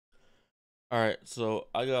Alright, so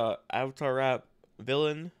I got Avatar Rap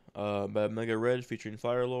Villain by Mega Red featuring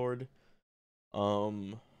FireLord.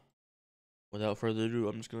 Um, Without further ado,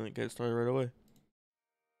 I'm just gonna get started right away.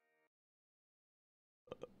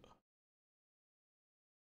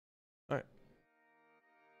 Alright,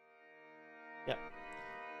 yeah.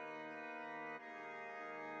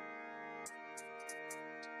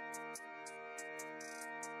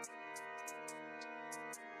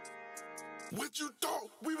 What you thought?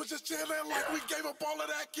 We was just chilling like we gave up all of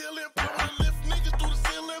that killing. Power to lift niggas through the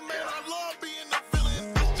ceiling, man. I love being the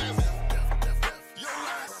villain. It's just your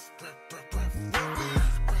last.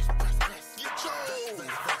 Get your.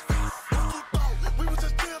 What you thought? We was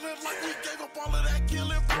just chilling like we gave up all of that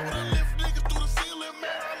killing. Power to lift niggas through the ceiling,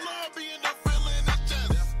 man. I love being the villain. It's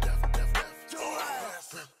just your ass.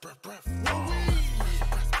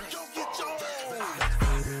 Yo, get your.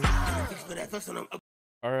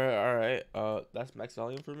 Alright. That's max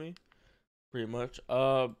volume for me, pretty much.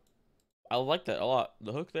 I like that a lot.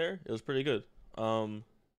 The hook there, it was pretty good.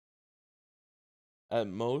 At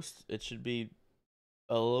most, it should be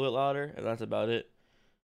a little bit louder, and that's about it.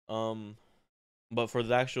 But for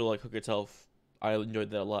the actual like hook itself, I enjoyed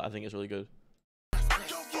that a lot. I think it's really good.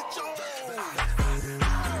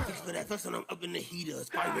 For that first when I'm up in the heater,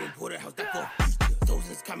 Spider Porterhouse, that fuck feature.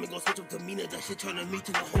 Soldiers coming, gon' switch up demeanor, that shit turning me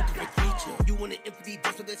to a whole different creature. You want an empathy,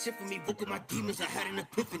 that's what that shit for me. Book of my demons, I had an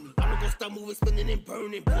epiphany. I'm not gonna stop moving, spinning and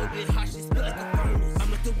burning. Boy, being hot, shit spit like a furnace.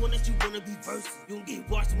 I'm not the one that you wanna be versing. You don't get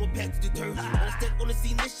washed and went back to detergent. When I step on the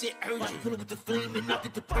scene, this shit urgent. Pull up with the flame and knock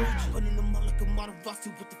it to purge. Putting them on like a model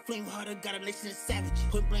Vossi with the flame harder. Got a nation of savage.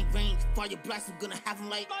 Point blank range, fire blast, I'm gonna have them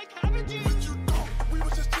like cabbages. What you thought? We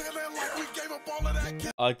was just chilling like we gave up all of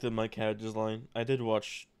that. I like the Mike Cabbage's line. I did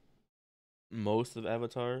watch most of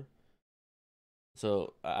Avatar,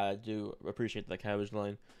 so I do appreciate that Cabbage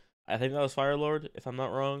line. I think that was FireLord, if I'm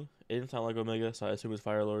not wrong. It didn't sound like Omega, so I assume it's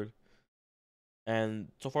FireLord.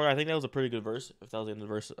 And so far, I think that was a pretty good verse. If that was the end of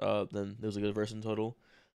the verse, then there was a good verse in total.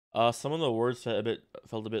 Some of the words felt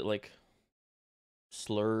a bit like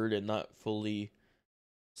slurred and not fully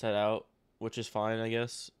set out, which is fine, I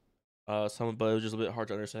guess. But it was just a bit hard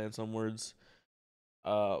to understand some words.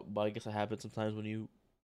 But I guess it happens sometimes when you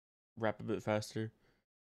rap a bit faster.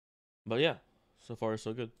 But yeah, so far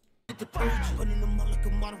so good. Putting them on like a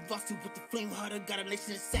model Vossi with the flame harder. Got a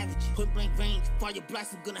nation of savage. Point blank range, fire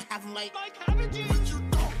blast, I'm gonna have them like cabbages. What you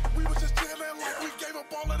thought? We was just chilling like we gave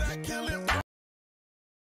up all of that killing.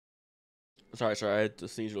 Sorry, I had to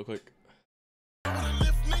sneeze real quick.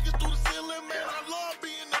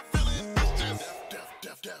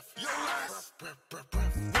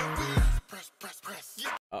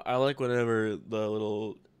 I like whenever the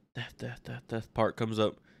little death part comes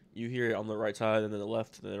up. You hear it on the right side and then the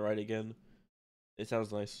left and then the right again. It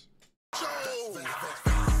sounds nice. We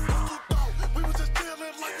was just chilling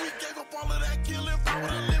like we gave up all of that killing. Power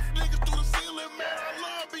to lift niggas through the ceiling, man. I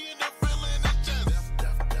love being the villain. It's just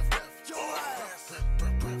your ass.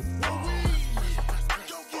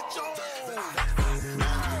 Go get your.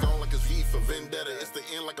 Mask is on like it's V for Vendetta. It's the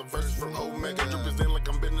end like a verse from Omeg. Drip is in like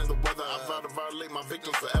I'm bending the weather. I vow to violate my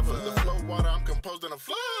victims forever. The flow water, I'm composed in a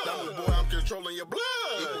flood. Diamond boy, I'm controlling your blood.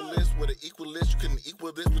 Equalist with an equalist, you couldn't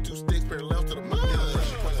equal this with two sticks parallel to the mud.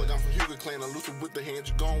 Pressure points like I'm from Hugo Clan. I'm looser with the hand,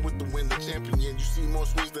 you gone with the wind, the champion. You see more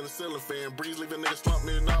swings than a ceiling fan. Breeze leave a nigga slump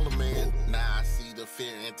near $1 man. Now I see the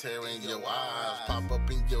fear and terror in your eyes. Pop up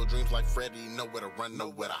in your dreams like Freddy. Nowhere to run,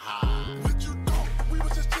 nowhere to hide. What you thought? We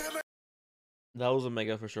was just chilling. That was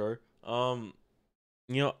Omega for sure. I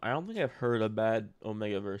don't think I've heard a bad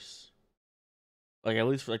Omega verse. Like, at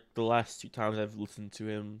least for like the last 2 times I've listened to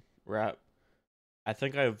him rap, I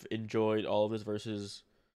think I've enjoyed all of his verses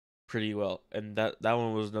pretty well, and that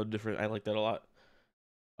one was no different. I like that a lot.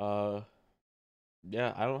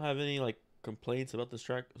 Yeah, I don't have any like complaints about this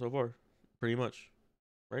track so far, pretty much,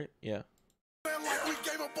 right? Yeah. Like we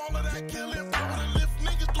gave up all of that killing. Power to lift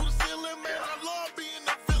niggas through the ceiling, man. I love being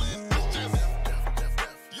the villain. It's just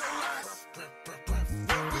your last.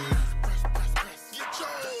 Get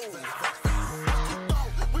your.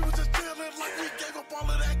 We was just chilling like we gave up all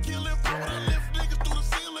of that killing. Power to lift niggas through the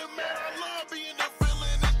ceiling, man. I love being the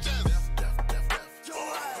villain. It's just your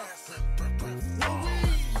ass.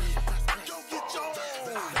 Go get your.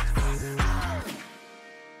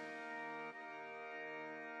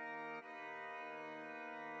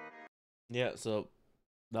 Yeah, so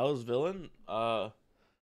that was Villain.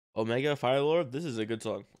 Omega FireLord. This is a good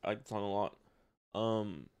song. I like the song a lot.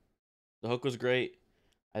 The hook was great.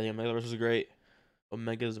 I think Omega's verse was great.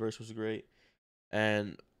 Omega's verse was great,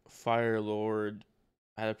 and FireLord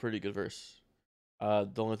had a pretty good verse.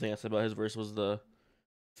 The only thing I said about his verse was the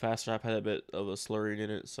fast rap had a bit of a slurring in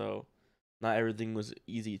it, so not everything was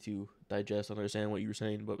easy to digest, understand what you were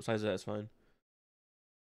saying. But besides that, it's fine.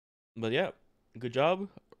 But yeah, good job.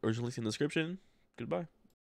 Originally in the description. Goodbye.